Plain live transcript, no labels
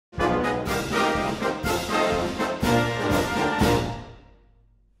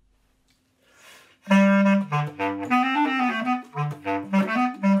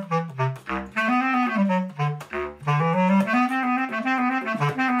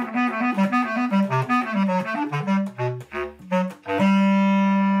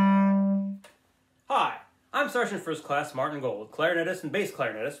Sergeant First Class Martin Gold, clarinetist and bass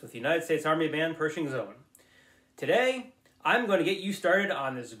clarinetist with the United States Army Band Pershing Zone. Today, I'm going to get you started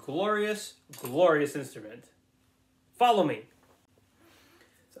on this glorious, glorious instrument. Follow me.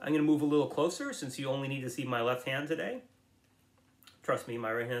 So I'm going to move a little closer since you only need to see my left hand today. Trust me,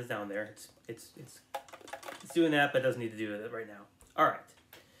 my right hand is down there. It's doing that, but it doesn't need to do it right now. All right.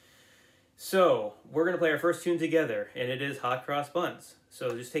 So we're going to play our first tune together, and it is Hot Cross Buns.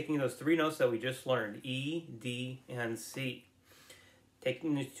 So just taking those three notes that we just learned, E, D, and C.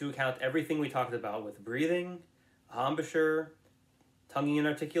 Taking into account everything we talked about with breathing, embouchure, tonguing and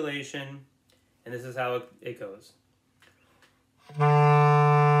articulation, and this is how it goes.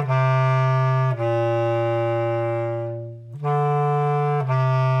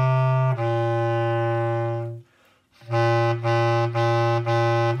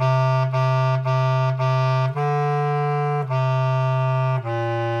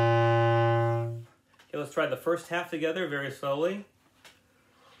 Let's try the first half together very slowly.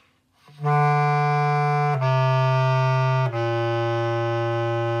 Okay,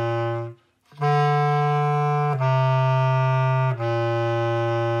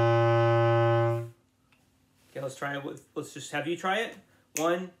 let's try it let's just have you try it.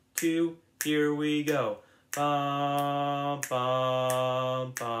 1, 2, here we go. Bum,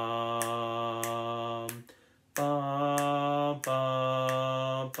 bum, bum. Bum,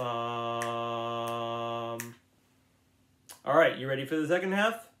 bum, bum. All right, you ready for the second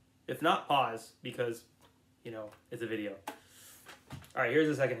half? If not, pause, because, you know, it's a video. All right, here's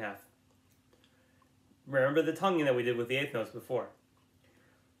the second half. Remember the tonguing that we did with the eighth notes before.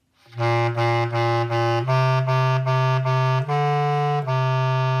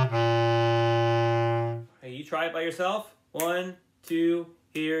 Okay, you try it by yourself. 1, 2,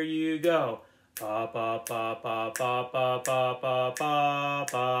 here you go. Ba ba ba ba ba ba ba ba ba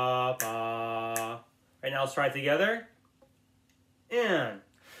ba ba. Right now, let's try it together. And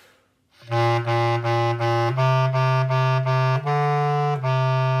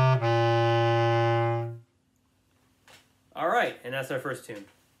all right, and that's our first tune.